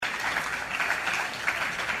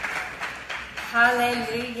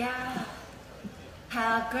Hallelujah.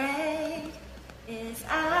 How great is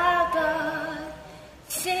our God.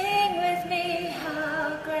 Sing with me,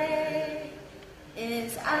 how great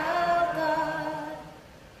is our God.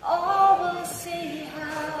 All will see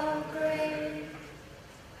how great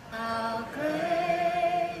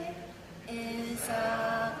is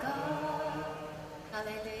our God.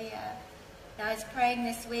 Hallelujah. Now, I was praying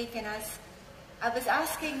this week and I was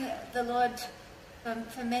asking the Lord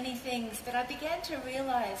for many things, but I began to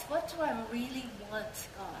realize, what do I really want,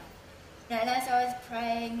 God? And as I was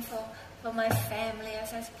praying for my family,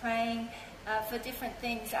 as I was praying for different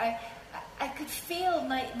things, I could feel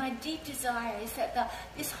my deep desire is that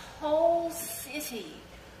this whole city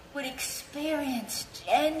would experience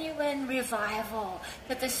genuine revival,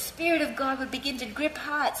 that the Spirit of God would begin to grip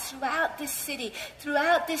hearts throughout this city,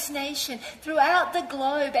 throughout this nation, throughout the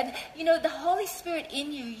globe. And, you know, the Holy Spirit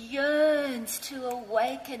in you yearns to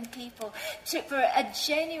awaken people for a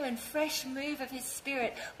genuine, fresh move of His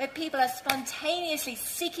Spirit, where people are spontaneously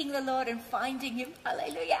seeking the Lord and finding Him.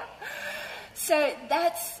 Hallelujah. So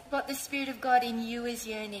that's what the Spirit of God in you is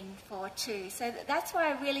yearning for too. So that's why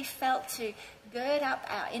I really felt to gird up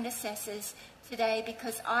our intercessors today,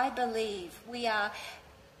 because I believe we are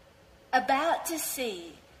about to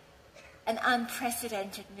see an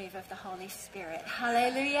unprecedented move of the Holy Spirit.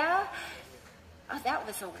 Hallelujah. Oh, that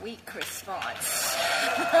was a weak response.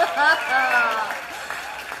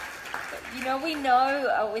 You know, we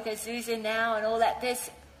know with Azusa now and all that,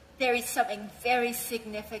 there is something very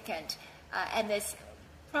significant. And there's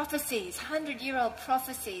prophecies, 100-year-old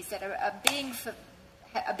prophecies that are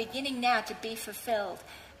beginning now to be fulfilled.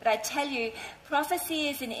 But I tell you, prophecy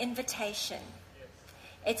is an invitation.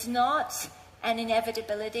 It's not an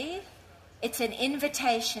inevitability. It's an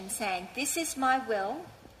invitation saying, this is my will,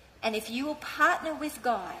 and if you will partner with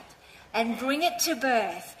God and bring it to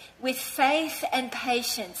birth with faith and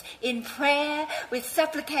patience, in prayer, with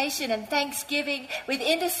supplication and thanksgiving, with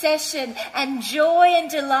intercession and joy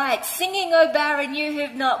and delight, singing, O barren, you who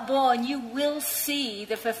have not borne, you will see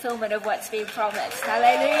the fulfillment of what's been promised.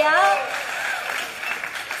 Hallelujah.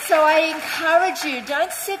 So I encourage you,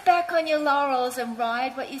 don't sit back on your laurels and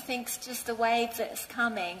ride what you think's just the wave that's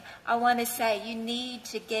coming. I want to say you need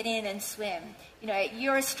to get in and swim. You know,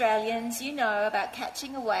 you're Australians, you know about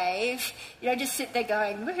catching a wave. You don't just sit there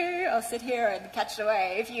going, woohoo, I'll sit here and catch the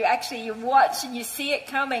wave. You watch and you see it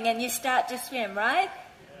coming and you start to swim, right?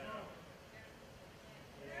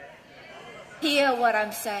 Hear what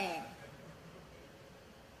I'm saying.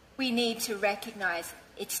 We need to recognize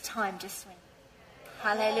it's time to swim.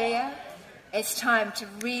 Hallelujah. It's time to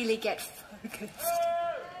really get focused.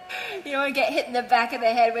 You don't want to get hit in the back of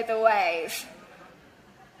the head with a wave.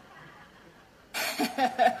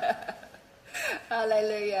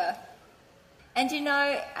 Hallelujah. And you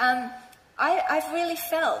know, I've really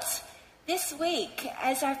felt this week,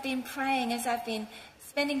 as I've been praying, as I've been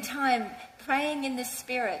spending time praying in the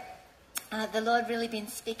Spirit, the Lord really been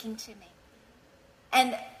speaking to me.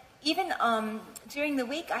 And even during the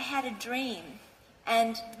week, I had a dream,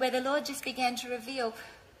 and where the Lord just began to reveal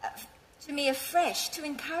to me afresh, to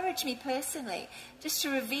encourage me personally, just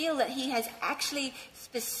to reveal that He has actually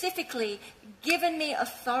specifically given me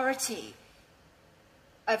authority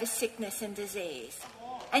over sickness and disease.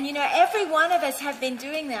 And you know, every one of us have been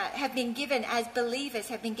doing that, have been given, as believers,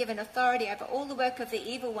 have been given authority over all the work of the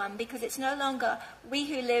evil one, because it's no longer we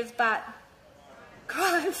who live, but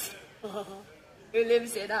Christ who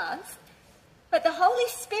lives in us. But the Holy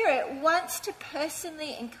Spirit wants to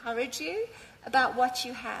personally encourage you about what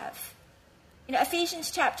you have. You know,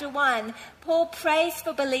 Ephesians chapter 1, Paul prays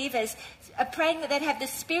for believers, praying that they'd have the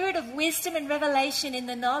spirit of wisdom and revelation in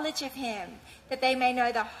the knowledge of Him, that they may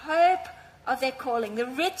know the hope of their calling, the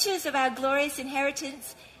riches of our glorious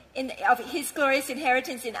inheritance, of His glorious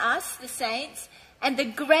inheritance in us, the saints, and the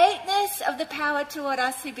greatness of the power toward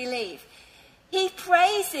us who believe. He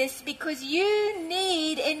prays this because you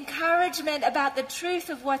need encouragement about the truth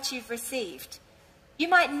of what you've received. You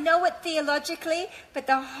might know it theologically, but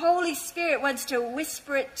the Holy Spirit wants to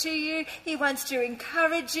whisper it to you. He wants to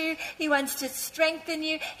encourage you. He wants to strengthen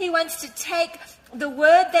you. He wants to take the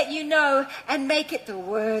word that you know and make it the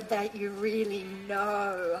word that you really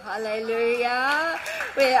know. Hallelujah.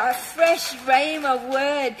 With a fresh rhema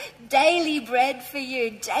word, daily bread for you.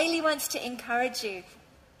 Daily wants to encourage you.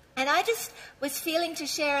 And I just was feeling to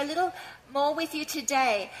share a little more with you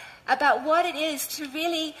today about what it is to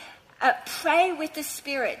really pray with the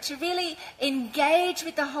Spirit, to really engage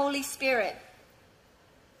with the Holy Spirit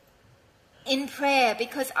in prayer,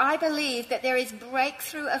 because I believe that there is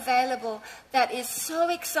breakthrough available that is so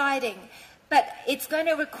exciting. But it's going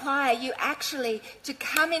to require you actually to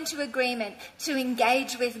come into agreement, to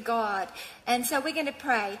engage with God. And so we're going to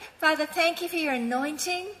pray. Father, thank you for your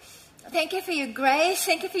anointing. Thank you for your grace.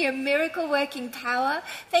 Thank you for your miracle-working power.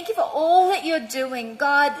 Thank you for all that you're doing.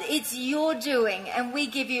 God, it's your doing, and we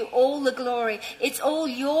give you all the glory. It's all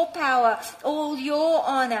your power, all your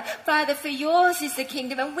honor. Father, for yours is the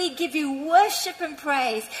kingdom, and we give you worship and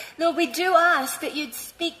praise. Lord, we do ask that you'd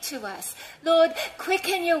speak to us. Lord,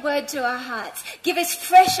 quicken your word to our hearts. Give us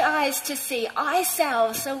fresh eyes to see, eye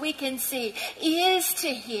salve so we can see, ears to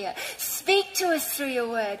hear. Speak to us through your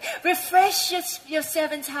word. Refresh your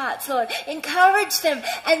servants' hearts, Lord. Encourage them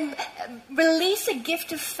and release a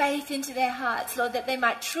gift of faith into their hearts, Lord, that they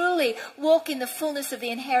might truly walk in the fullness of the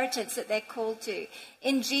inheritance that they're called to.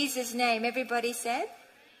 In Jesus' name, everybody said,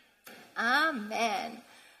 Amen.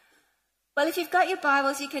 Well, if you've got your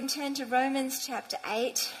Bibles, you can turn to Romans chapter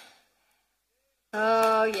 8.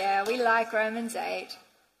 Oh, yeah, we like Romans 8.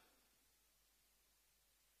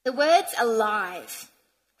 The word's alive,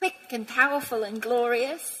 quick and powerful and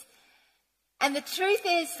glorious. And the truth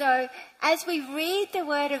is, though, as we read the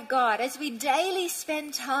Word of God, as we daily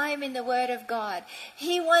spend time in the Word of God,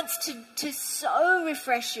 He wants to so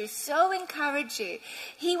refresh you, so encourage you.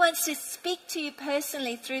 He wants to speak to you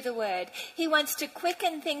personally through the Word. He wants to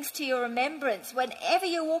quicken things to your remembrance whenever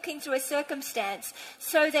you're walking through a circumstance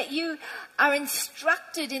so that you are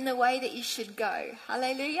instructed in the way that you should go.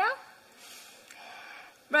 Hallelujah.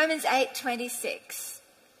 Romans 8:26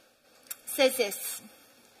 says this.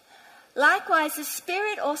 Likewise, the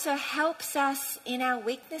Spirit also helps us in our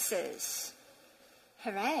weaknesses.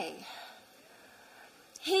 Hooray.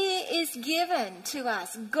 He is given to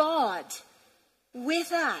us, God,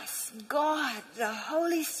 with us. God, the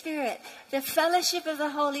Holy Spirit, the fellowship of the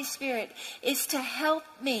Holy Spirit is to help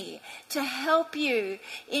me, to help you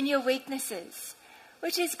in your weaknesses,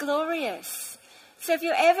 which is glorious. So if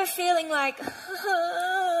you're ever feeling like,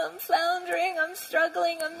 I'm floundering, I'm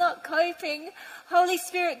struggling, I'm not coping, Holy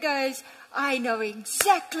Spirit goes, I know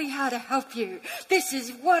exactly how to help you. This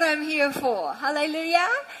is what I'm here for. Hallelujah.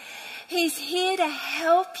 He's here to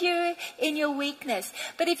help you in your weakness.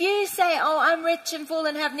 But if you say, oh, I'm rich and full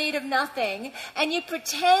and have need of nothing, and you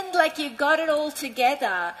pretend like you've got it all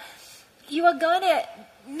together, you are going to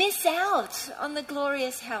miss out on the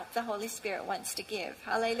glorious help the Holy Spirit wants to give.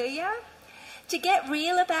 Hallelujah. To get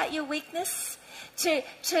real about your weakness, to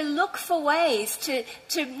look for ways,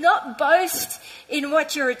 to not boast in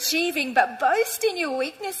what you're achieving, but boast in your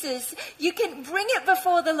weaknesses. You can bring it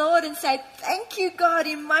before the Lord and say, thank you, God,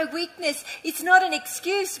 in my weakness. It's not an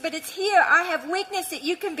excuse, but it's here. I have weakness that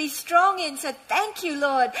you can be strong in. So thank you,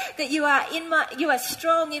 Lord, that you are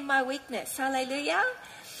strong in my weakness. Hallelujah.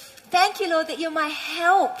 Thank you, Lord, that you're my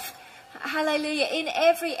help. Hallelujah. In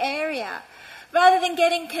every area. Rather than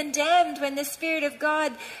getting condemned when the Spirit of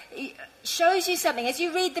God shows you something. As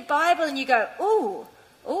you read the Bible and you go,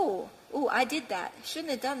 ooh, I did that.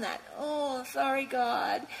 Shouldn't have done that. Oh, sorry,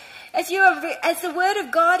 God. As the Word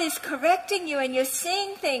of God is correcting you and you're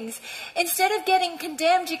seeing things, instead of getting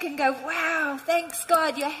condemned, you can go, wow, thanks,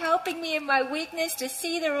 God. You're helping me in my weakness to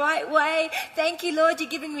see the right way. Thank you, Lord. You're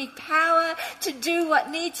giving me power to do what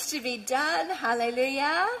needs to be done.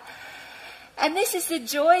 Hallelujah. And this is the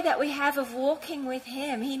joy that we have of walking with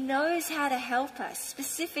Him. He knows how to help us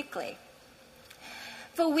specifically.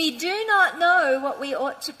 For we do not know what we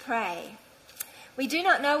ought to pray. We do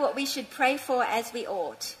not know what we should pray for as we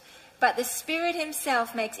ought. But the Spirit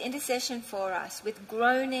Himself makes intercession for us with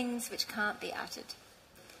groanings which can't be uttered.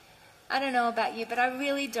 I don't know about you, but I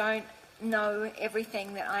really don't know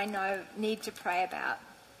everything that I need to pray about.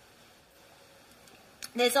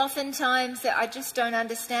 There's often times that I just don't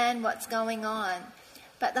understand what's going on.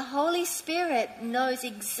 But the Holy Spirit knows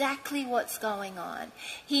exactly what's going on.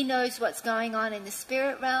 He knows what's going on in the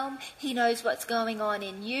spirit realm. He knows what's going on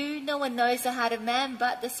in you. No one knows the heart of man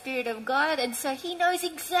but the Spirit of God. And so He knows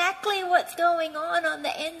exactly what's going on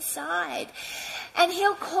the inside. And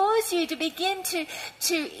He'll cause you to begin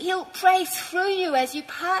He'll pray through you as you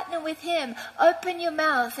partner with Him. Open your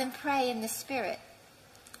mouth and pray in the Spirit.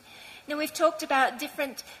 Now, we've talked about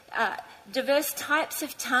different diverse types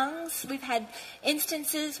of tongues. We've had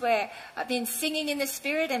instances where I've been singing in the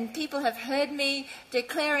Spirit and people have heard me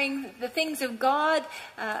declaring the things of God,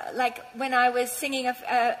 like when I was singing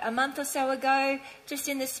a month or so ago, just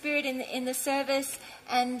in the Spirit in the service.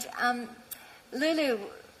 And Lulu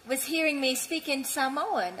was hearing me speak in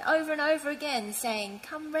Samoan over and over again, saying,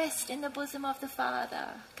 come rest in the bosom of the Father.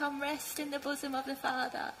 Come rest in the bosom of the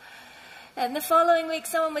Father. And the following week,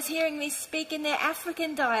 someone was hearing me speak in their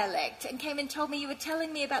African dialect and came and told me, you were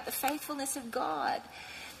telling me about the faithfulness of God.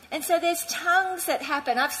 And so there's tongues that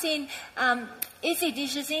happen. I've seen Izzy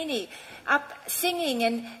Dijazini up singing,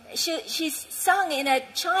 and she's sung in a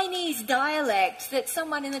Chinese dialect that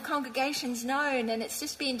someone in the congregation's known, and it's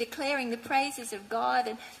just been declaring the praises of God,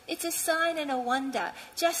 and it's a sign and a wonder,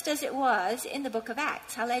 just as it was in the book of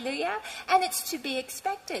Acts. Hallelujah. And it's to be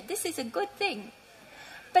expected. This is a good thing.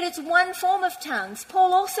 But it's one form of tongues.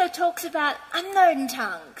 Paul also talks about unknown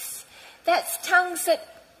tongues. That's tongues that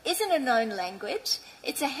isn't a known language.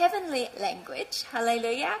 It's a heavenly language.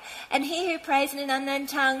 Hallelujah. And he who prays in an unknown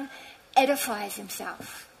tongue edifies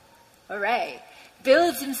himself. Hooray.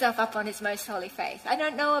 Builds himself up on his most holy faith. I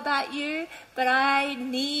don't know about you, but I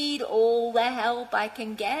need all the help I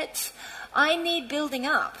can get. I need building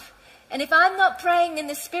up. And if I'm not praying in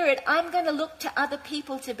the Spirit, I'm going to look to other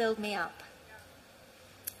people to build me up.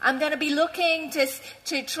 I'm going to be looking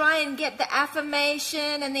to try and get the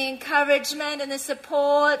affirmation and the encouragement and the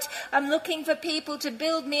support. I'm looking for people to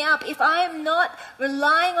build me up. If I am not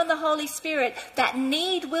relying on the Holy Spirit, that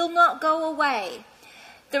need will not go away.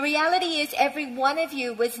 The reality is every one of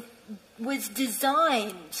you was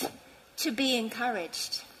designed to be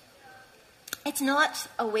encouraged. It's not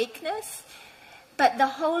a weakness, but the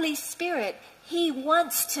Holy Spirit, He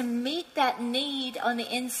wants to meet that need on the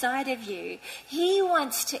inside of you. He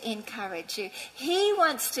wants to encourage you. He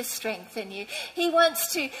wants to strengthen you. He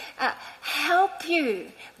wants to help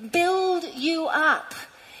you, build you up.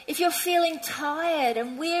 If you're feeling tired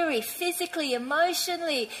and weary, physically,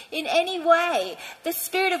 emotionally, in any way, the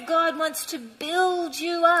Spirit of God wants to build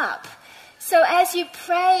you up. So as you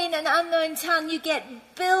pray in an unknown tongue, you get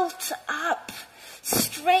built up,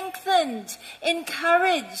 strengthened,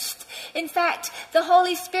 encouraged. In fact, the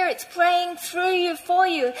Holy Spirit's praying through you, for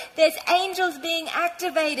you. There's angels being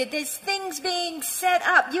activated. There's things being set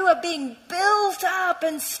up. You are being built up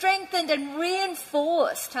and strengthened and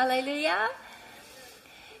reinforced. Hallelujah.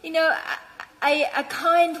 You know, a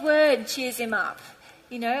kind word cheers him up.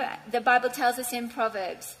 You know, the Bible tells us in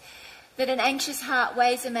Proverbs that an anxious heart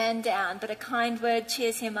weighs a man down, but a kind word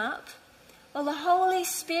cheers him up. Well, the Holy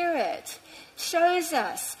Spirit shows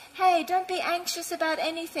us, hey, don't be anxious about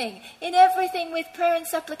anything. In everything, with prayer and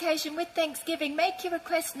supplication, with thanksgiving, make your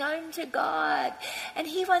request known to God. And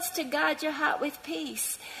He wants to guard your heart with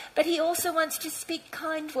peace. But He also wants to speak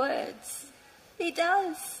kind words. He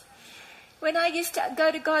does. When I used to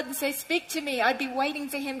go to God and say, speak to me, I'd be waiting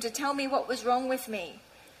for Him to tell me what was wrong with me.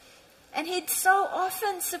 And He'd so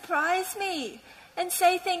often surprise me and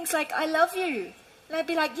say things like, I love you. And I'd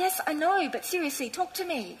be like, yes, I know, but seriously, talk to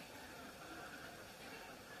me.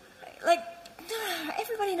 Like, no,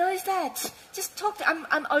 everybody knows that. Just talk to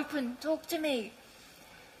I'm open, talk to me.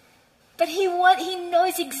 But He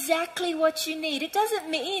knows exactly what you need. It doesn't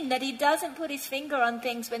mean that He doesn't put His finger on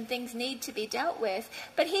things when things need to be dealt with.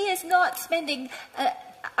 But He is not spending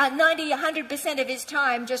 90, 100% of His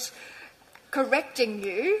time just correcting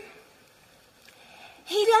you.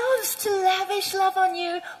 He loves to lavish love on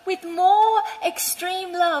you with more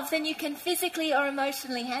extreme love than you can physically or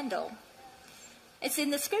emotionally handle. It's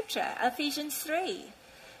in the scripture, Ephesians 3.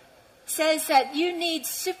 Says that you need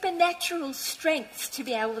supernatural strength to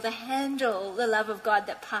be able to handle the love of God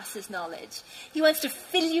that passes knowledge. He wants to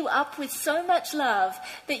fill you up with so much love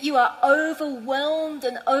that you are overwhelmed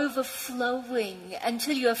and overflowing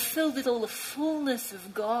until you are filled with all the fullness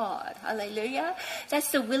of God. Hallelujah.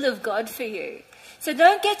 That's the will of God for you. So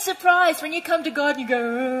don't get surprised when you come to God and you go,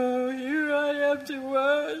 oh, here I am to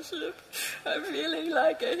worship. I'm feeling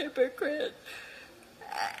like a hypocrite.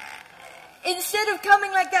 Instead of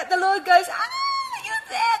coming like that, the Lord goes, you're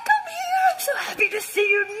there, come here, I'm so happy to see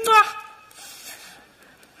you. Mwah!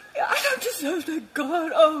 I don't deserve that,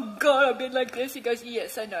 God. Oh, God, I've been like this. He goes,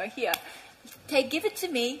 yes, I know, here. Give it to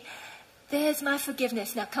me. There's my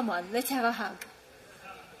forgiveness. Now, come on, let's have a hug.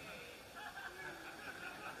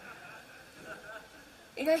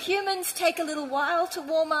 You know, humans take a little while to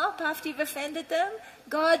warm up after you've offended them.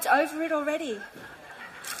 God's over it already.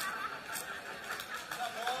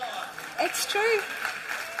 It's true.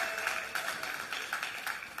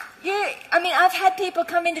 I've had people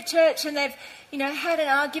come into church and they've, had an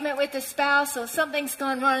argument with a spouse or something's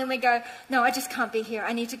gone wrong and we go, no, I just can't be here.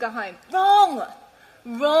 I need to go home.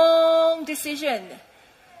 Wrong decision.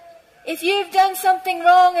 If you've done something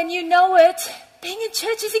wrong and you know it, being in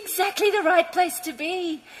church is exactly the right place to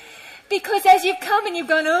be. Because as you've come and you've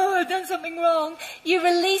gone, oh, I've done something wrong, you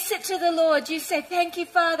release it to the Lord. You say, thank you,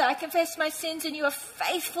 Father, I confess my sins and you are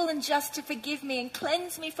faithful and just to forgive me and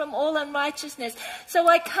cleanse me from all unrighteousness. So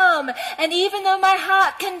I come, and even though my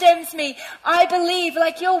heart condemns me, I believe,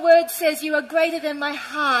 like your word says, you are greater than my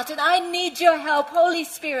heart, and I need your help. Holy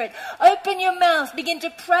Spirit, open your mouth, begin to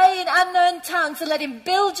pray in unknown tongues, and let him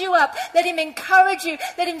build you up, let him encourage you,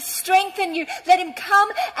 let him strengthen you, let him come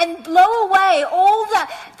and blow away all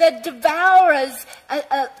the devourers,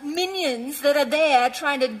 minions that are there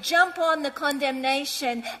trying to jump on the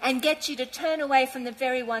condemnation and get you to turn away from the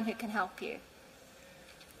very one who can help you.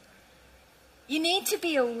 You need to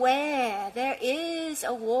be aware there is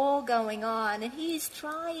a war going on and he is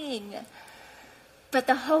trying. But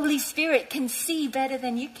the Holy Spirit can see better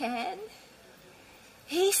than you can.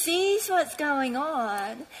 He sees what's going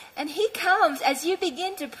on and he comes as you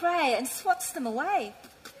begin to pray and swats them away.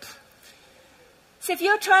 So if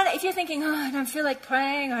you're thinking, oh, I don't feel like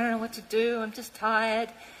praying, I don't know what to do, I'm just tired,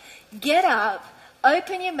 get up,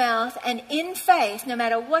 open your mouth, and in faith, no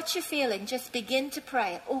matter what you're feeling, just begin to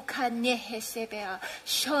pray. And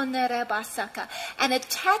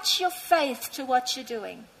attach your faith to what you're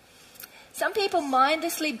doing. Some people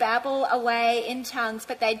mindlessly babble away in tongues,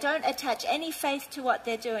 but they don't attach any faith to what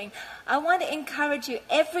they're doing. I want to encourage you,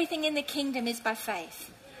 everything in the kingdom is by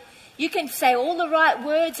faith. You can say all the right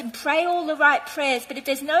words and pray all the right prayers, but if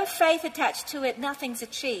there's no faith attached to it, nothing's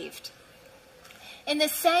achieved. In the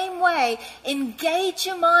same way, engage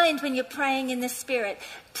your mind when you're praying in the Spirit.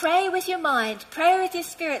 Pray with your mind. Pray with your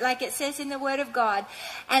spirit, like it says in the Word of God.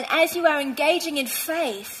 And as you are engaging in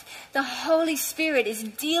faith, the Holy Spirit is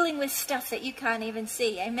dealing with stuff that you can't even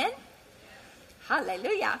see. Amen?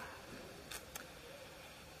 Hallelujah.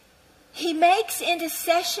 He makes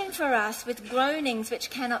intercession for us with groanings which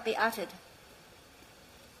cannot be uttered.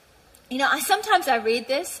 You know, sometimes I read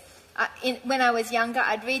this. When I was younger,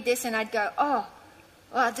 I'd read this and I'd go, oh,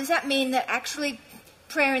 well, does that mean that actually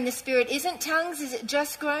prayer in the Spirit isn't tongues? Is it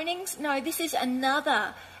just groanings? No, this is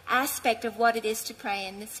another aspect of what it is to pray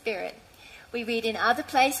in the Spirit. We read in other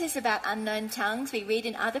places about unknown tongues. We read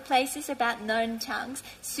in other places about known tongues,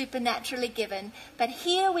 supernaturally given. But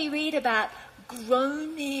here we read about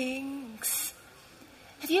groanings.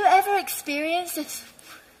 Have you ever experienced this?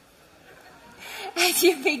 As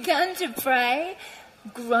you've begun to pray,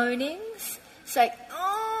 groanings? It's like,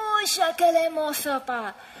 oh,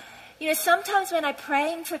 shakalemosopa. You know, sometimes when I'm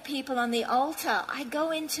praying for people on the altar, I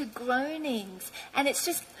go into groanings. And it's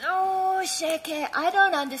just, oh, shake. I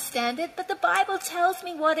don't understand it, but the Bible tells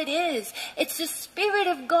me what it is. It's the Spirit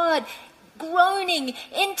of God groaning,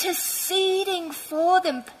 interceding for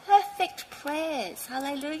them. Perfect prayers.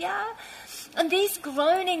 Hallelujah. And these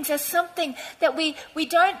groanings are something that we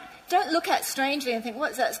don't look at strangely and think,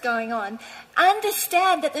 what's that's going on?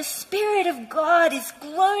 Understand that the Spirit of God is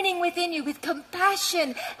groaning within you with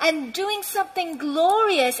compassion and doing something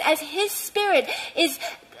glorious as His Spirit is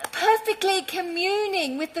perfectly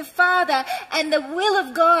communing with the Father, and the will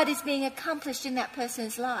of God is being accomplished in that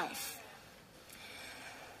person's life.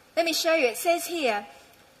 Let me show you. It says here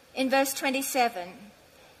in verse 27,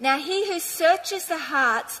 now He who searches the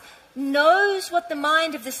hearts knows what the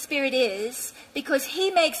mind of the Spirit is, because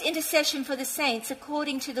He makes intercession for the saints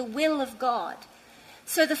according to the will of God.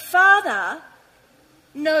 So the Father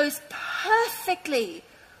knows perfectly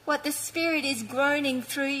what the Spirit is groaning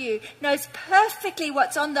through you, knows perfectly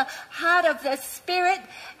what's on the heart of the Spirit,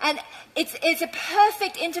 and it's a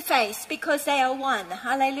perfect interface because they are one.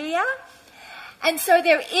 Hallelujah. And so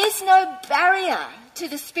there is no barrier to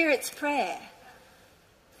the Spirit's prayer.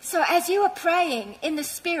 So as you are praying in the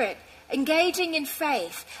Spirit, engaging in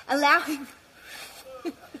faith, allowing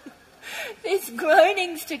these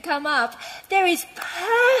groanings to come up, there is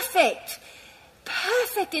perfect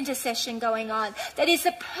intercession going on. That is,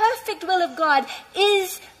 the perfect will of God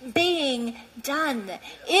is being done,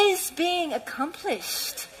 is being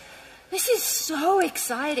accomplished. This is so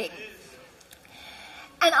exciting.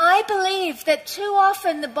 And I believe that too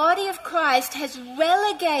often the body of Christ has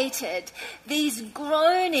relegated these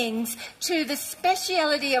groanings to the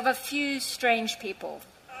speciality of a few strange people.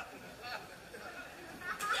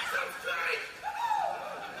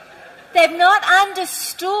 They've not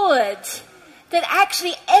understood that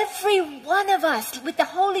actually every one of us, with the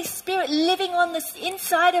Holy Spirit living on the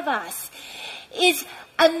inside of us, is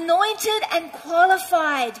anointed and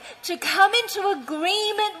qualified to come into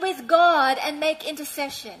agreement with God and make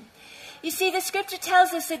intercession. You see, the scripture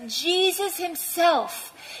tells us that Jesus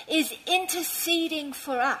Himself is interceding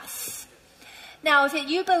for us. Now, if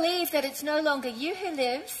you believe that it's no longer you who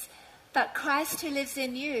lives, but Christ who lives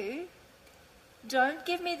in you, don't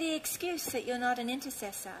give me the excuse that you're not an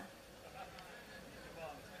intercessor.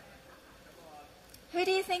 Who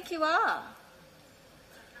do you think you are?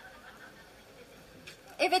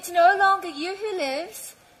 If it's no longer you who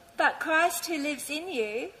lives, but Christ who lives in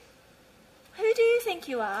you, who do you think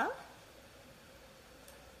you are?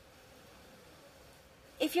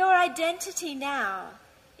 If your identity now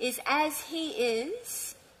is as he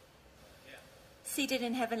is, seated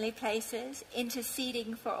in heavenly places,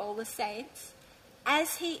 interceding for all the saints,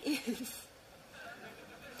 as he is,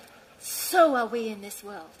 so are we in this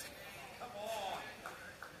world.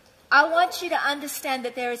 I want you to understand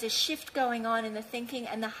that there is a shift going on in the thinking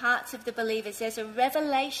and the hearts of the believers. There's a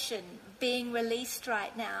revelation being released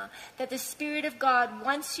right now that the Spirit of God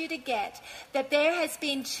wants you to get, that there has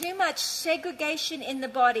been too much segregation in the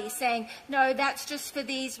body, saying, no, that's just for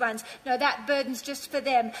these ones. No, that burden's just for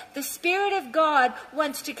them. The Spirit of God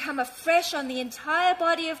wants to come afresh on the entire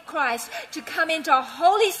body of Christ, to come into a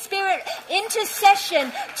Holy Spirit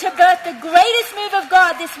intercession to birth the greatest move of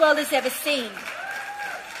God this world has ever seen.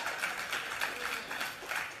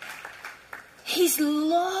 He's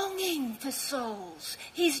longing for souls.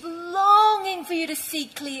 He's longing for you to see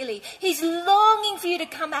clearly. He's longing for you to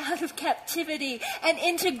come out of captivity and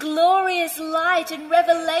into glorious light and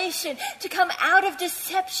revelation, to come out of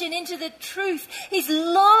deception into the truth. He's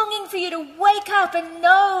longing for you to wake up and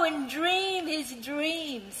know and dream his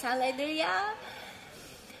dreams. Hallelujah.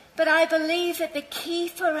 But I believe that the key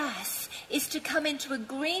for us is to come into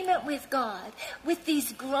agreement with God, with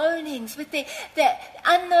these groanings, with the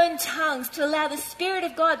unknown tongues, to allow the Spirit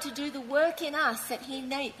of God to do the work in us that he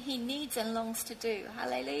needs and longs to do.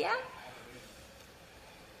 Hallelujah.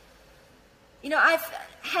 You know, I've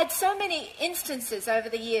had so many instances over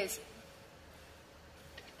the years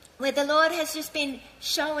where the Lord has just been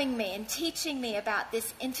showing me and teaching me about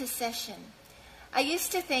this intercession. I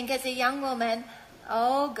used to think as a young woman,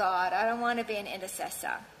 oh God, I don't want to be an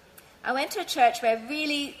intercessor. I went to a church where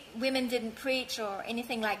really women didn't preach or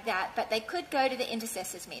anything like that, but they could go to the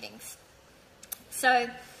intercessors meetings. So,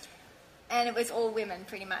 and it was all women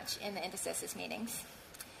pretty much in the intercessors meetings.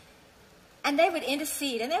 And they would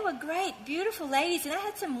intercede, and they were great, beautiful ladies, and I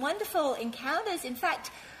had some wonderful encounters. In fact,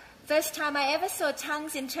 first time I ever saw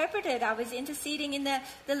tongues interpreted, I was interceding in the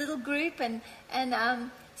little group, and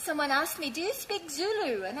someone asked me, do you speak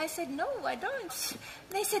Zulu? And I said, no, I don't. And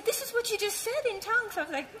they said, this is what you just said in tongues. I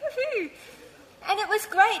was like, woohoo. And it was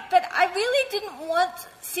great, but I really didn't want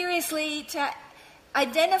seriously to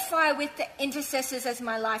identify with the intercessors as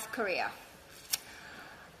my life career.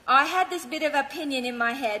 I had this bit of opinion in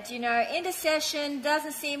my head, you know, intercession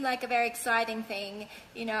doesn't seem like a very exciting thing.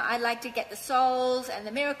 You know, I'd like to get the souls and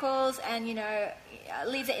the miracles and, you know,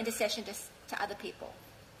 leave the intercession to other people.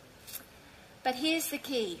 But here's the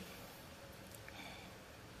key.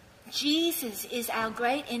 Jesus is our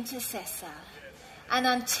great intercessor. And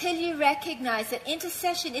until you recognize that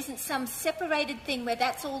intercession isn't some separated thing where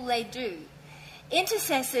that's all they do.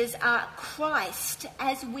 Intercessors are Christ,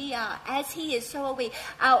 as we are, as he is, so are we,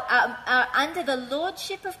 are under the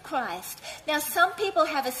lordship of Christ. Now, some people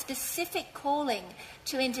have a specific calling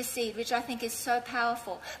to intercede, which I think is so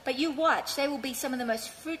powerful. But you watch, they will be some of the most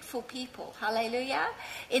fruitful people, hallelujah.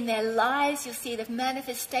 In their lives, you'll see the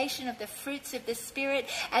manifestation of the fruits of the Spirit.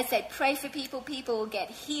 As they pray for people, people will get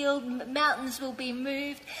healed, mountains will be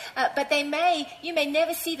moved. But you may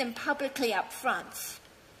never see them publicly up front.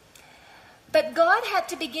 But God had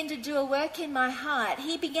to begin to do a work in my heart.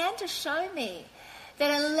 He began to show me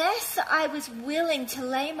that unless I was willing to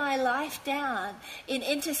lay my life down in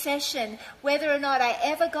intercession, whether or not I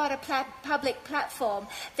ever got a public platform,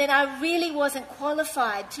 then I really wasn't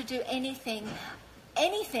qualified to do anything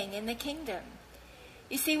in the kingdom.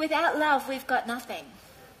 You see, without love, we've got nothing.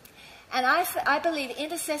 And I believe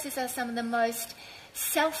intercessors are some of the most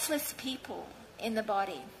selfless people in the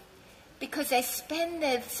body, because they spend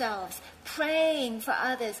themselves praying for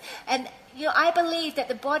others. And I believe that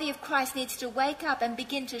the body of Christ needs to wake up and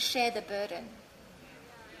begin to share the burden.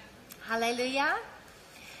 Hallelujah.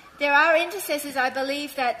 There are intercessors, I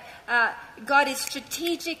believe, that God is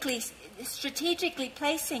strategically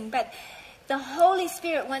placing, but the Holy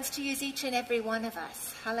Spirit wants to use each and every one of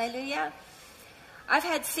us. Hallelujah. I've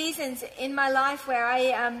had seasons in my life where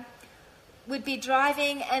I would be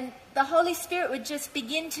driving and the Holy Spirit would just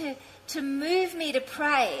begin to move me to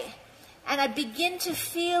pray. And I'd begin to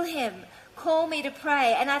feel him call me to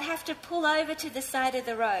pray. And I'd have to pull over to the side of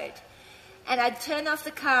the road. And I'd turn off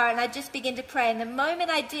the car and I'd just begin to pray. And the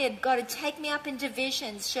moment I did, God would take me up into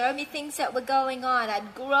visions, show me things that were going on.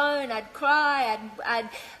 I'd groan, I'd cry,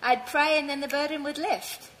 I'd pray, and then the burden would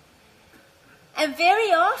lift. And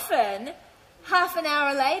very often, half an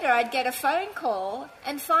hour later, I'd get a phone call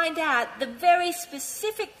and find out the very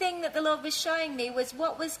specific thing that the Lord was showing me was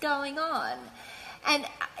what was going on. And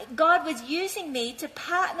God was using me to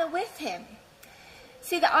partner with him.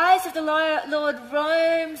 See, the eyes of the Lord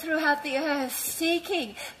roam throughout the earth,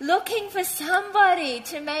 seeking, looking for somebody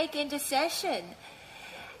to make intercession.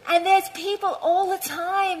 And there's people all the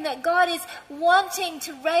time that God is wanting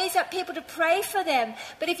to raise up people to pray for them.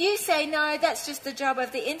 But if you say, no, that's just the job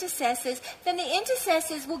of the intercessors, then the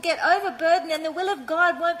intercessors will get overburdened and the will of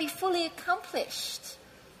God won't be fully accomplished.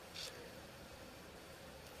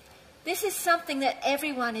 This is something that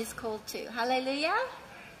everyone is called to. Hallelujah.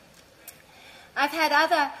 I've had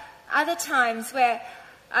other times where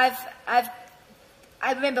I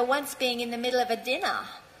remember once being in the middle of a dinner,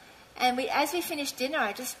 and as we finished dinner,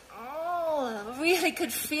 I just really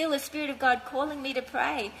could feel the Spirit of God calling me to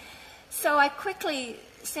pray. So I quickly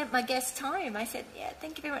sent my guests home. I said, "Yeah,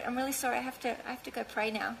 thank you very much. I'm really sorry. I have to go pray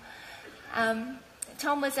now."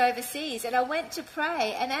 Tom was overseas, and I went to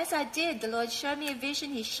pray. And as I did, the Lord showed me a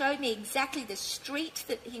vision. He showed me exactly the street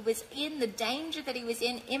that he was in, the danger that he was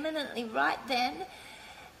in imminently right then.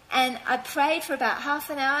 And I prayed for about half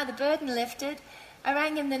an hour. The burden lifted. I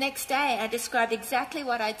rang him the next day. I described exactly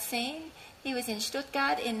what I'd seen. He was in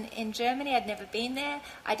Stuttgart in Germany. I'd never been there.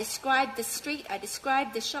 I described the street. I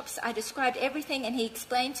described the shops. I described everything. And he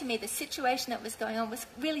explained to me the situation that was going on was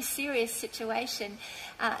a really serious situation.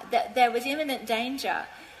 That there was imminent danger.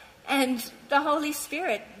 And the Holy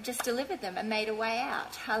Spirit just delivered them and made a way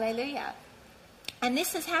out. Hallelujah. And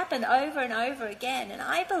this has happened over and over again. And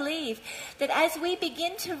I believe that as we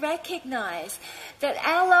begin to recognize that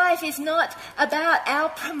our life is not about our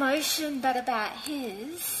promotion, but about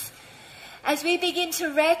His, as we begin to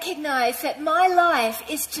recognize that my life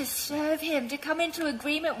is to serve Him, to come into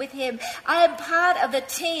agreement with Him. I am part of a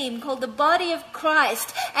team called the Body of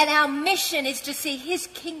Christ, and our mission is to see His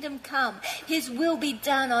kingdom come. His will be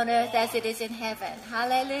done on earth as it is in heaven.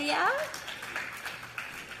 Hallelujah.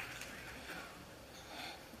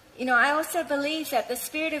 You know, I also believe that the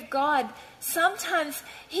Spirit of God, sometimes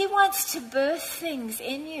He wants to birth things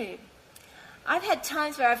in you. I've had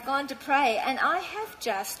times where I've gone to pray and I have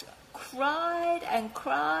just cried and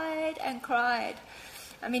cried and cried.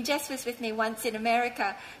 I mean, Jess was with me once in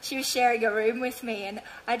America. She was sharing a room with me, and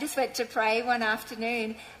I just went to pray one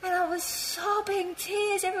afternoon, and I was sobbing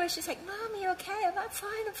tears. Everyone's just like, "Mom, are you okay?" I'm like, I'm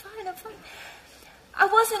fine. I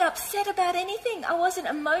wasn't upset about anything. I wasn't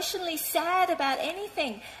emotionally sad about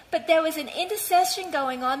anything. But there was an intercession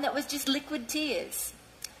going on that was just liquid tears.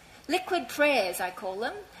 Liquid prayers, I call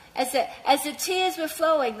them. As the tears were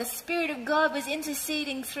flowing, the Spirit of God was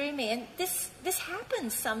interceding through me. And this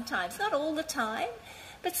happens sometimes, not all the time,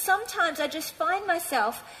 but sometimes I just find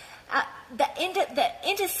myself,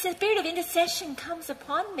 the Spirit of intercession comes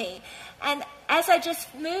upon me. And as I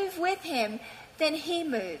just move with Him, then He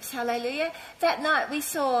moves. Hallelujah. That night we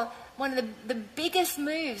saw one of the biggest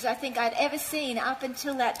moves I think I'd ever seen up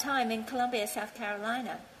until that time in Columbia, South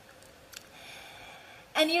Carolina.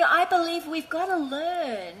 And, you know, I believe we've got to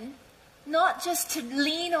learn not just to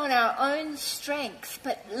lean on our own strength,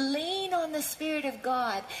 but lean on the Spirit of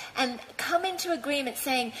God and come into agreement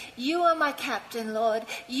saying, "You are my captain, Lord.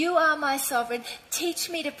 You are my sovereign. Teach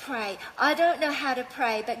me to pray. I don't know how to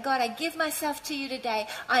pray, but God, I give myself to you today.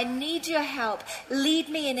 I need your help. Lead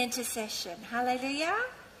me in intercession." Hallelujah.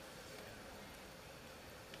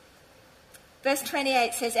 Verse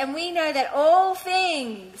 28 says, "And we know that all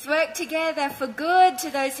things work together for good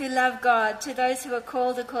to those who love God, to those who are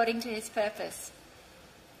called according to His purpose."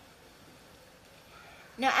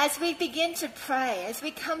 Now, as we begin to pray, as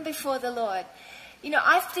we come before the Lord, you know,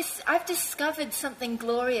 I've discovered something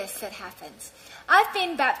glorious that happens. I've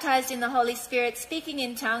been baptized in the Holy Spirit, speaking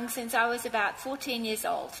in tongues, since I was about 14 years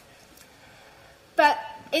old. But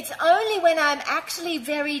it's only when I'm actually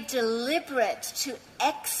very deliberate to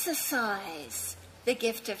exercise the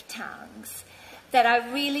gift of tongues that I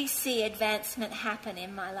really see advancement happen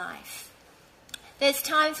in my life. There's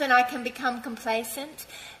times when I can become complacent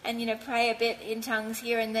and, you know, pray a bit in tongues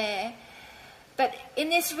here and there. But in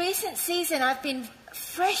this recent season, I've been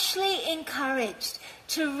freshly encouraged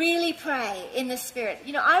to really pray in the Spirit.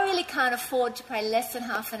 You know, I really can't afford to pray less than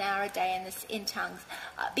half an hour a day in tongues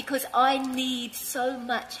because I need so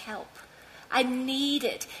much help. I need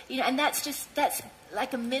it, you know, and that's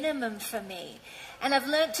like a minimum for me. And I've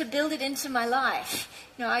learnt to build it into my life.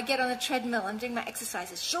 You know, I get on a treadmill, I'm doing my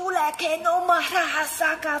exercises. I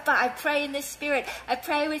pray in the Spirit. I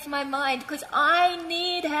pray with my mind because I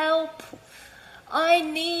need help. I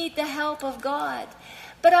need the help of God.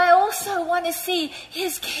 But I also want to see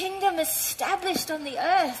his kingdom established on the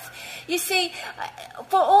earth. You see,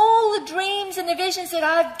 for all the dreams and the visions that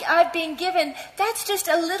I've been given, that's just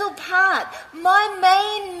a little part. My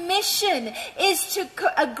main mission is to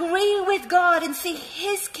agree with God and see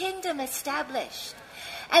his kingdom established.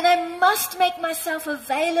 And I must make myself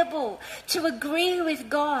available to agree with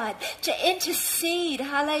God, to intercede,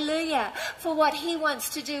 hallelujah, for what he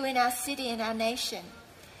wants to do in our city and our nation.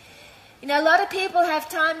 You know, a lot of people have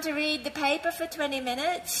time to read the paper for 20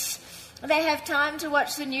 minutes. They have time to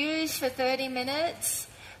watch the news for 30 minutes.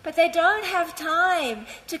 But they don't have time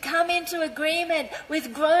to come into agreement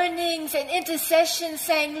with groanings and intercession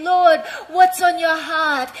saying, Lord, what's on your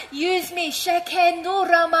heart? Use me. Let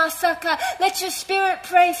your spirit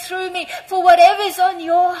pray through me for whatever's on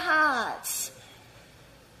your hearts.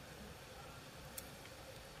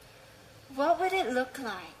 What would it look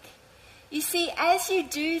like? You see, as you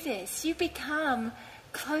do this, you become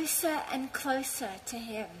closer and closer to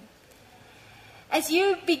him. As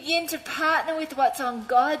you begin to partner with what's on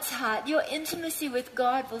God's heart, your intimacy with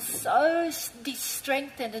God will so be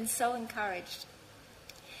strengthened and so encouraged.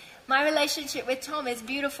 My relationship with Tom is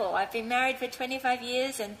beautiful. I've been married for 25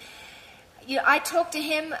 years and I talk to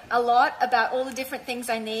him a lot about all the different things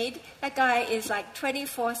I need. That guy is like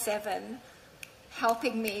 24/7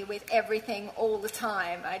 helping me with everything all the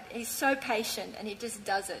time. He's so patient and he just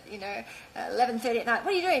does it, 11:30 at night.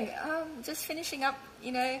 What are you doing? Just finishing up,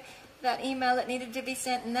 that email that needed to be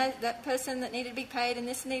sent and that person that needed to be paid and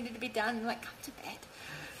this needed to be done. I'm like, come to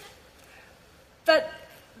bed.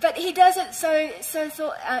 But he does it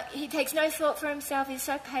he takes no thought for himself. He's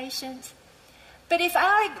so patient. But if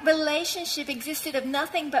our relationship existed of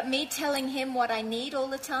nothing but me telling him what I need all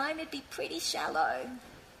the time, it'd be pretty shallow.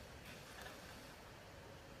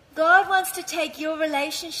 God wants to take your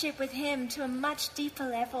relationship with him to a much deeper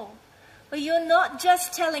level, where you're not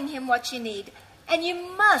just telling him what you need, and you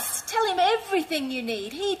must tell him everything you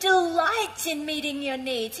need. He delights in meeting your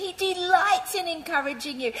needs. He delights in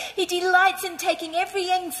encouraging you. He delights in taking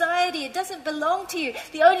every anxiety. It doesn't belong to you.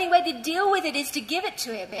 The only way to deal with it is to give it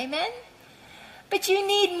to him. Amen? But you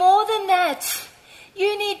need more than that.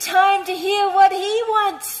 You need time to hear what he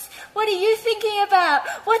wants. What are you thinking about?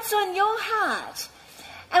 What's on your heart?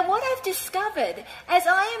 And what I've discovered, as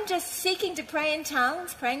I am just seeking to pray in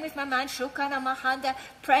tongues, praying with my mind, shukana mahanda,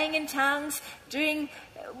 praying in tongues,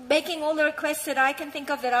 making all the requests that I can think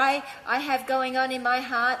of that I have going on in my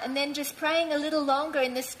heart, and then just praying a little longer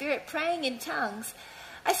in the Spirit, praying in tongues,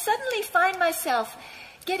 I suddenly find myself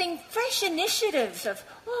getting fresh initiatives of,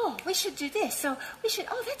 we should do this,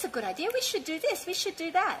 that's a good idea, we should do this, we should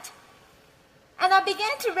do that. And I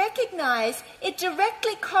began to recognize it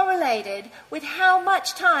directly correlated with how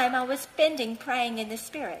much time I was spending praying in the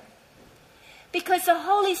Spirit. Because the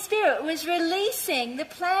Holy Spirit was releasing the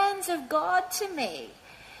plans of God to me.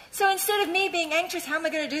 So instead of me being anxious, how am I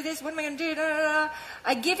going to do this? What am I going to do?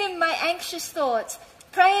 I give him my anxious thoughts,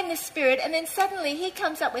 pray in the Spirit, and then suddenly he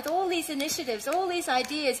comes up with all these initiatives, all these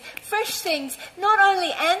ideas, fresh things, not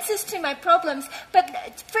only answers to my problems, but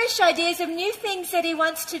fresh ideas of new things that he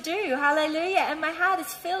wants to do. Hallelujah. And my heart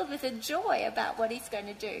is filled with a joy about what he's going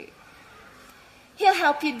to do. He'll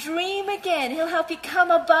help you dream again. He'll help you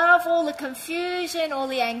come above all the confusion, all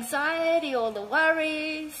the anxiety, all the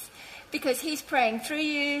worries, because he's praying through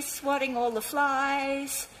you, swatting all the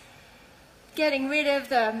flies, getting rid of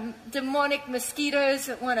the demonic mosquitoes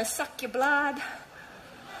that want to suck your blood,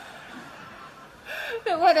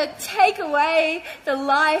 that want to take away the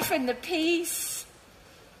life and the peace.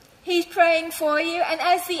 He's praying for you, and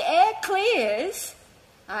as the air clears,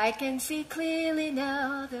 I can see clearly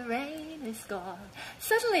now the rain is gone.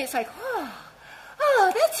 Suddenly it's like, oh,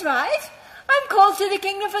 that's right. I'm called to the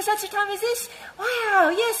kingdom for such a time as this. Wow,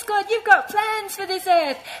 yes, God, you've got plans for this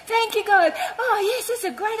earth. Thank you, God. Oh, yes, that's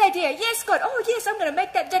a great idea. Yes, God. Oh, yes, I'm going to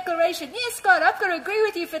make that declaration. Yes, God, I've got to agree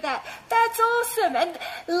with you for that. That's awesome. And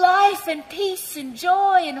life and peace and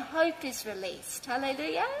joy and hope is released.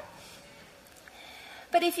 Hallelujah.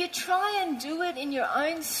 But if you try and do it in your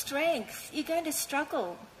own strength, you're going to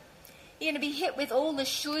struggle. You're going to be hit with all the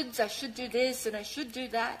shoulds. I should do this and I should do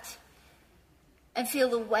that. And feel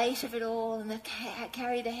the weight of it all and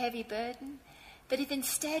carry the heavy burden. But if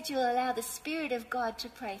instead you'll allow the Spirit of God to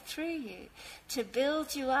pray through you, to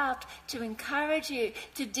build you up, to encourage you,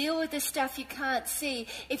 to deal with the stuff you can't see,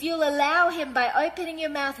 if you'll allow him by opening your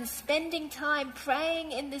mouth and spending time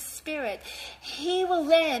praying in the Spirit, he will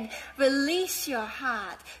then release your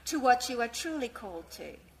heart to what you are truly called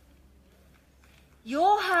to.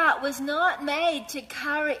 Your heart was not made to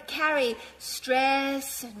carry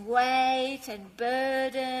stress and weight and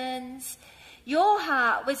burdens. Your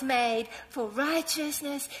heart was made for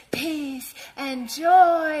righteousness, peace, and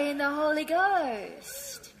joy in the Holy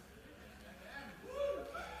Ghost.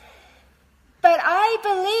 But I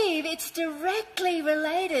believe it's directly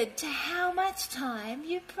related to how much time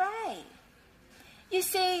you pray. You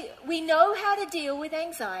see, we know how to deal with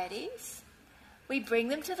anxieties. We bring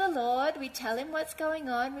them to the Lord. We tell him what's going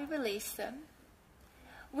on. We release them.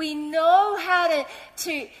 We know how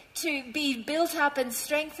to be built up and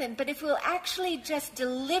strengthened. But if we'll actually just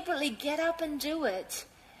deliberately get up and do it,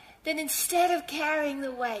 then instead of carrying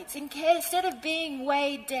the weights, instead of being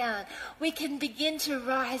weighed down, we can begin to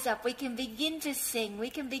rise up. We can begin to sing. We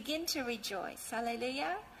can begin to rejoice.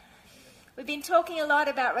 Hallelujah. We've been talking a lot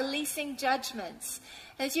about releasing judgments.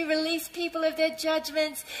 As you release people of their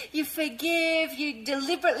judgments, you forgive, you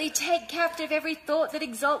deliberately take captive every thought that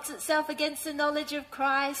exalts itself against the knowledge of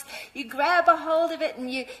Christ. You grab a hold of it and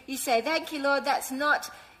you say, thank you, Lord, that's not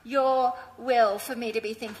your will for me to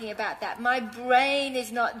be thinking about that. My brain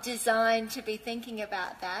is not designed to be thinking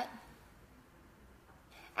about that.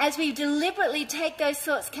 As we deliberately take those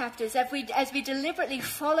thoughts captives, as we deliberately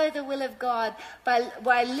follow the will of God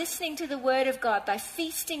by listening to the Word of God, by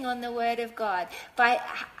feasting on the Word of God, by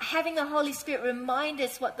having the Holy Spirit remind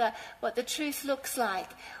us what the truth looks like,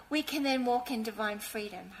 we can then walk in divine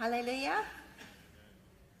freedom. Hallelujah.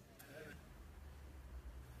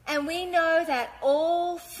 And we know that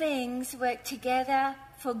all things work together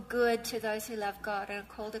for good to those who love God and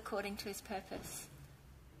are called according to his purpose.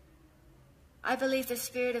 I believe the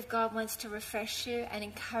Spirit of God wants to refresh you and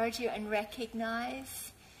encourage you and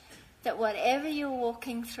recognize that whatever you're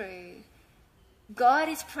walking through, God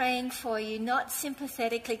is praying for you, not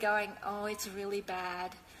sympathetically going, oh, it's really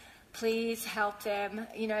bad. Please help them.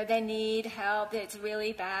 They need help. It's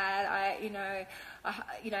really bad.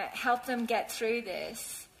 Help them get through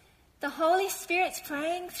this. The Holy Spirit's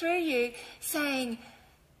praying through you, saying,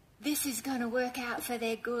 this is going to work out for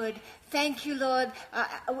their good. Thank you, Lord.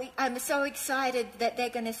 I'm so excited that they're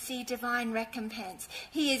going to see divine recompense.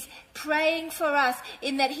 He is praying for us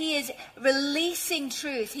in that he is releasing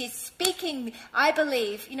truth. He's speaking, I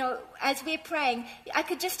believe, as we're praying, I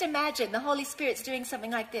could just imagine the Holy Spirit's doing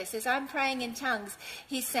something like this. As I'm praying in tongues,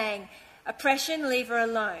 he's saying, oppression, leave her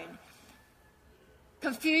alone.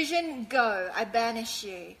 Confusion, go, I banish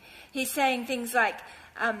you. He's saying things like,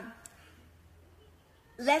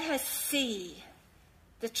 let her see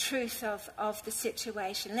the truth of the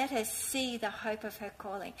situation. Let her see the hope of her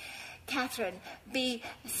calling. Catherine, be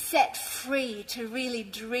set free to really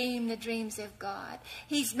dream the dreams of God.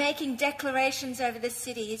 He's making declarations over the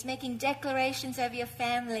city. He's making declarations over your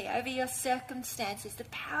family, over your circumstances. The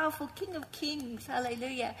powerful King of Kings,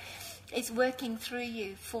 hallelujah, is working through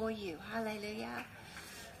you, for you, hallelujah.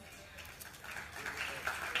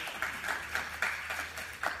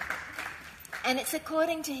 And it's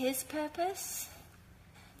according to his purpose.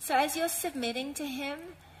 So as you're submitting to him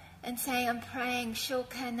and saying, I'm praying,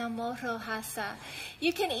 Shoka Namoto Hasa,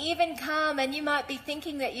 you can even come and you might be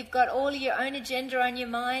thinking that you've got all of your own agenda on your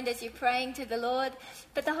mind as you're praying to the Lord,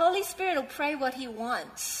 but the Holy Spirit will pray what he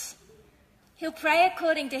wants. He'll pray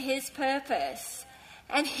according to his purpose.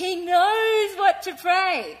 And he knows what to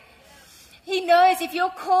pray. He knows if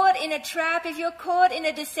you're caught in a trap, if you're caught in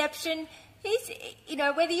a deception, he's,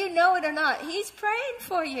 whether you know it or not, he's praying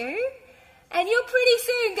for you. And you're pretty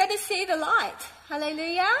soon going to see the light.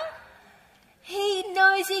 Hallelujah. He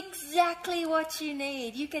knows exactly what you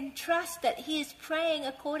need. You can trust that he is praying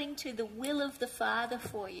according to the will of the Father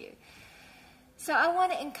for you. So I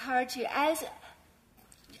want to encourage you as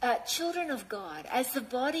children of God, as the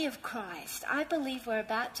body of Christ. I believe we're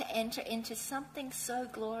about to enter into something so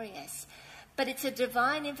glorious. But it's a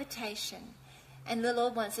divine invitation. And the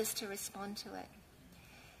Lord wants us to respond to it.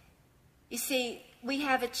 You see, we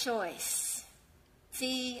have a choice.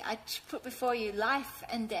 See, I put before you life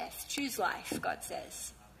and death. Choose life, God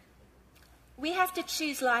says. We have to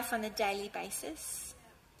choose life on a daily basis.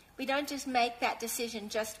 We don't just make that decision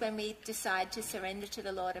just when we decide to surrender to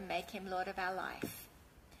the Lord and make him Lord of our life.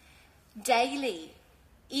 Daily,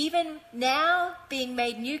 even now being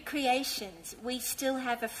made new creations, we still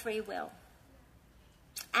have a free will.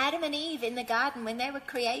 Adam and Eve in the garden, when they were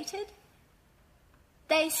created,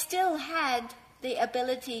 they still had the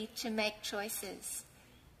ability to make choices,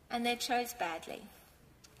 and they chose badly.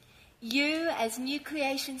 You, as new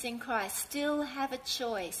creations in Christ, still have a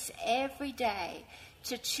choice every day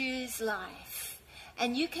to choose life.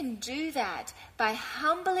 And you can do that by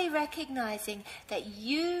humbly recognizing that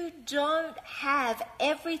you don't have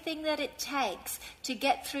everything that it takes to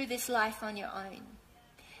get through this life on your own.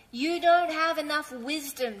 You don't have enough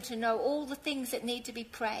wisdom to know all the things that need to be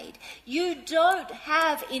prayed. You don't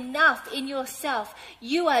have enough in yourself.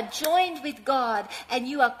 You are joined with God and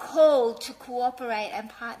you are called to cooperate and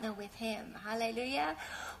partner with him. Hallelujah.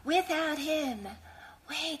 Without him,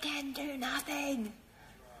 we can do nothing.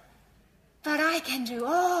 But I can do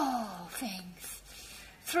all things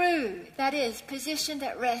through, that is, positioned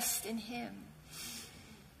at rest in him.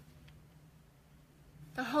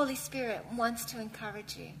 The Holy Spirit wants to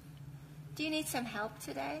encourage you. Do you need some help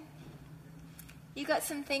today? You got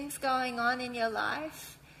some things going on in your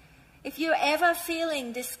life? If you're ever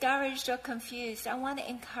feeling discouraged or confused, I want to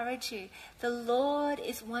encourage you. The Lord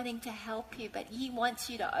is wanting to help you, but he wants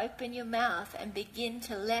you to open your mouth and begin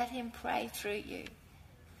to let him pray through you.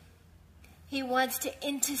 He wants to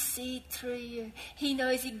intercede through you. He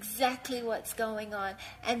knows exactly what's going on.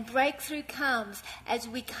 And breakthrough comes as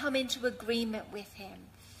we come into agreement with him.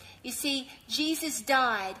 You see, Jesus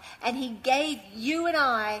died and he gave you and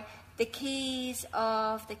I the keys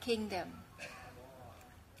of the kingdom.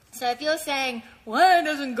 So if you're saying, why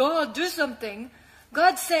doesn't God do something?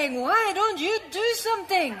 God's saying, why don't you do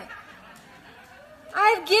something?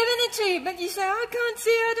 I've given it to you, but you say, I can't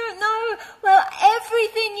see, I don't know. Well,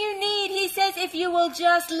 everything you need, he says, if you will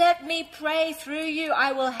just let me pray through you,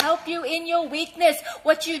 I will help you in your weakness.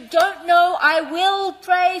 What you don't know, I will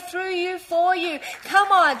pray through you for you. Come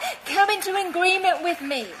on, come into agreement with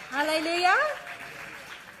me. Hallelujah.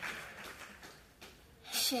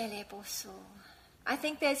 I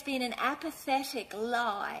think there's been an apathetic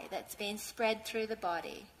lie that's been spread through the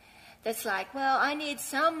body. That's like, well, I need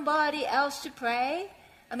somebody else to pray.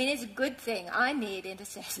 I mean, it's a good thing. I need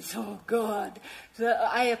intercessors. Oh, God. So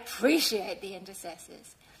I appreciate the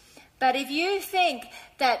intercessors. But if you think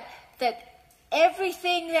that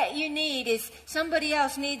everything that you need is somebody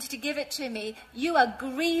else needs to give it to me, you are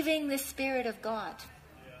grieving the Spirit of God.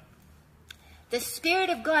 The Spirit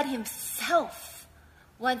of God himself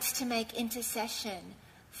wants to make intercession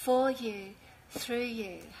for you, through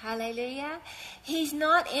you. Hallelujah. He's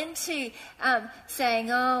not into saying,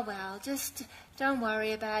 oh, well, just don't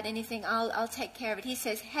worry about anything. I'll take care of it. He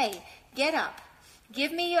says, hey, get up.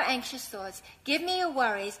 Give me your anxious thoughts. Give me your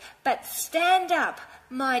worries. But stand up,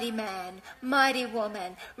 mighty man, mighty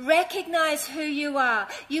woman. Recognize who you are.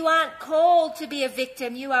 You aren't called to be a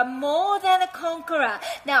victim. You are more than a conqueror.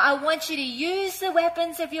 Now, I want you to use the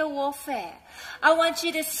weapons of your warfare. I want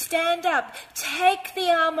you to stand up. Take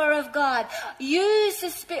the armor of God. Use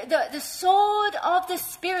the sword of the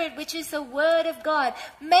Spirit, which is the word of God.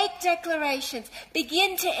 Make declarations.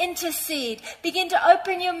 Begin to intercede. Begin to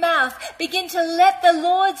open your mouth. Begin to let the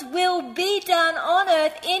Lord's will be done on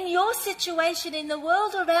earth in your situation, in the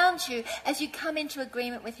world around you, as you come into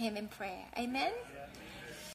agreement with him in prayer. Amen?